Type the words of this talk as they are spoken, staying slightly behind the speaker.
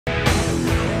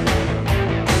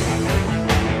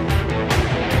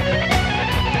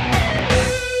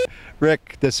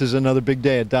Rick, this is another big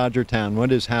day at Dodgertown.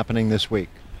 What is happening this week?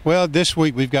 Well, this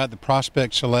week we've got the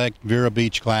Prospect Select Vero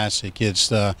Beach Classic. It's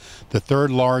the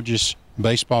third largest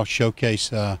baseball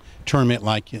showcase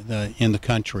tournament in the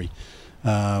country.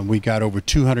 We got over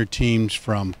 200 teams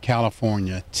from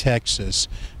California, Texas,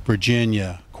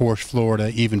 Virginia, of course Florida,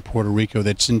 even Puerto Rico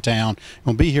that's in town.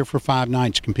 We'll be here for 5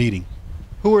 nights competing.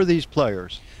 Who are these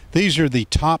players? These are the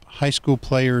top high school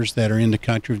players that are in the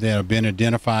country that have been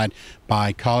identified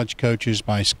by college coaches,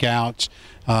 by scouts.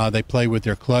 They play with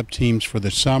their club teams for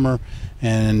the summer,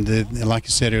 and like I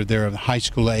said, they're high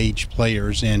school age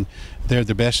players, and they're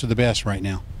the best of the best right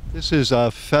now. This is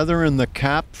a feather in the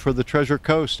cap for the Treasure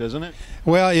Coast, isn't it?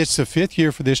 Well, it's the 5th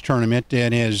year for this tournament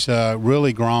and has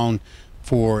really grown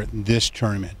for this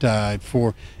tournament.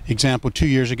 For example, 2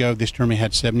 years ago, this tournament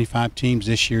had 75 teams.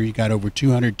 This year, you got over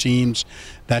 200 teams.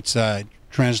 That's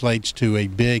translates to a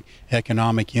big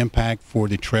economic impact for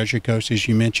the Treasure Coast. As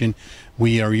you mentioned,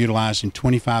 we are utilizing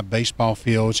 25 baseball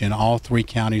fields in all 3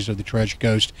 counties of the Treasure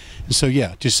Coast. And so,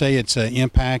 yeah, to say it's an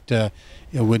impact, it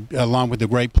would, along with the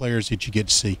great players that you get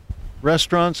to see.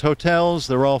 Restaurants, hotels,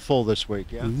 they're all full this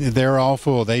week, yeah? They're all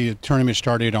full. The tournament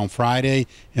started on Friday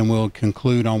and will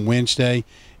conclude on Wednesday.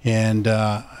 And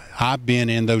I've been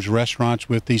in those restaurants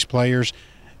with these players.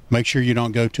 Make sure you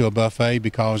don't go to a buffet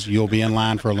because you'll be in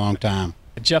line for a long time.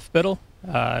 Jeff Biddle,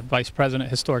 Vice President,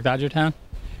 Historic Dodgertown.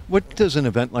 What does an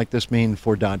event like this mean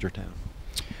for Dodgertown?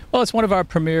 Well, it's one of our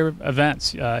premier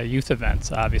events, youth events,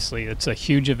 obviously. It's a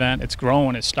huge event. It's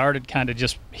grown. It started kind of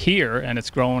just here, and it's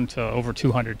grown to over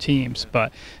 200 teams.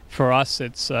 But for us,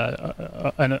 it's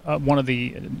one of the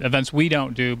events we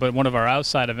don't do, but one of our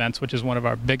outside events, which is one of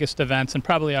our biggest events and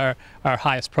probably our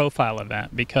highest profile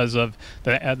event because of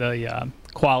the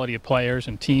quality of players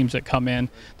and teams that come in.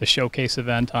 The showcase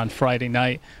event on Friday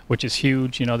night, which is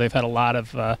huge. You know, they've had a lot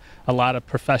of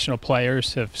professional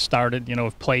players have started, you know,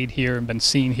 have played here and been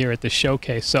seen here at the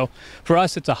showcase. So for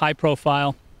us, it's a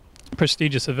high-profile,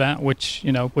 prestigious event, which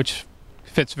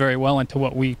fits very well into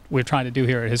what we're trying to do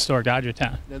here at Historic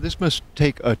Dodgertown. Now, this must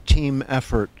take a team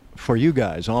effort for you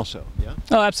guys also, yeah?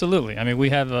 Oh, absolutely. I mean, we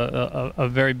have a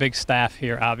very big staff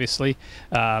here, obviously,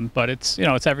 but it's, you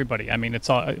know, it's everybody. I mean, it's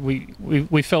all,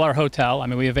 we fill our hotel. I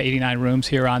mean, we have 89 rooms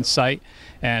here on site,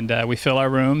 and we fill our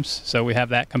rooms, so we have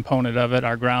that component of it.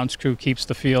 Our grounds crew keeps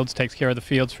the fields, takes care of the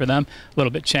fields for them. A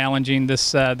little bit challenging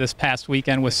this past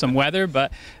weekend with some weather,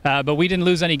 but we didn't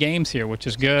lose any games here, which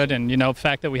is good. And, you know, the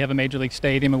fact that we have a major league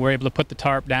stadium and we're able to put the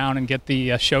tarp down and get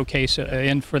the showcase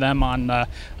in for them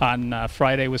on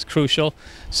Friday was crucial.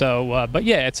 So, but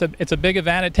yeah, it's a big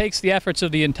event. It takes the efforts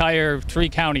of the entire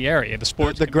 3-county area. The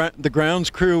sports. The grounds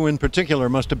crew in particular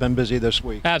must have been busy this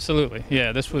week. Absolutely,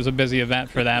 yeah. This was a busy event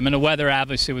for them, and the weather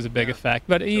obviously was a big effect.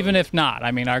 But even if not,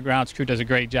 I mean, our grounds crew does a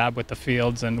great job with the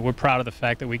fields, and we're proud of the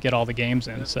fact that we get all the games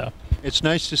in. So it's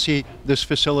nice to see this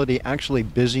facility actually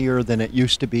busier than it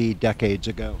used to be decades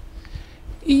ago.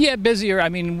 Yeah, busier. I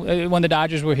mean, when the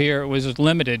Dodgers were here, it was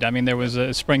limited. I mean, there was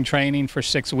a spring training for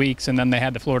 6 weeks, and then they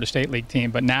had the Florida State League team.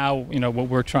 But now, you know, what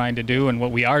we're trying to do and what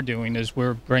we are doing is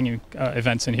we're bringing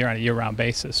events in here on a year-round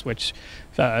basis, which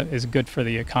is good for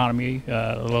the economy,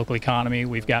 the local economy.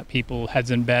 We've got people heads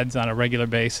in beds on a regular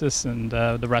basis, and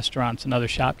the restaurants and other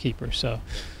shopkeepers. So,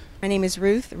 my name is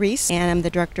Ruth Reese, and I'm the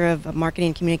Director of Marketing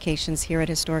and Communications here at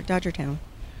Historic Dodgertown.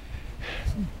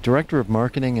 Director of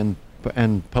Marketing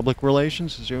and Public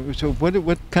Relations? So what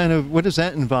does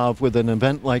that involve with an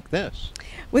event like this?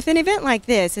 With an event like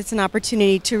this, it's an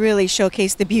opportunity to really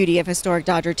showcase the beauty of Historic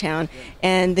Dodgertown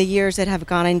and the years that have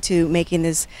gone into making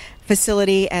this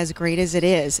facility as great as it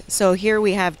is. So here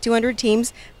we have 200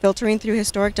 teams filtering through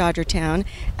Historic Dodgertown.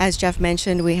 As Jeff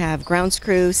mentioned, we have grounds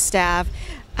crew, staff,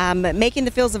 making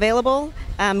the fields available.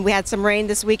 We had some rain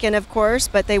this weekend, of course,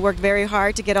 but they worked very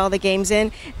hard to get all the games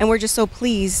in, and we're just so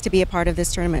pleased to be a part of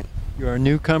this tournament. You're a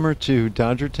newcomer to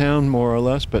Dodgertown, more or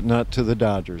less, but not to the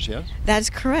Dodgers, yes?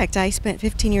 That's correct. I spent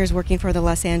 15 years working for the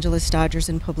Los Angeles Dodgers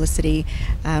in publicity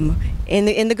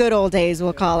in the good old days,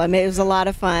 we'll call them. It was a lot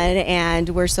of fun, and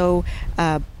we're so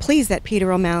pleased that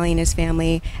Peter O'Malley and his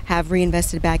family have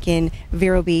reinvested back in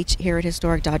Vero Beach here at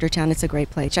Historic Dodgertown. It's a great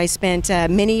place. I spent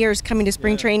many years coming to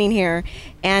spring training here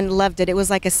and loved it. It was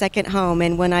like a second home,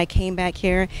 and when I came back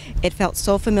here, it felt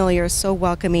so familiar, so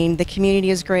welcoming. The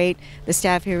community is great. The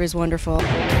staff here is wonderful.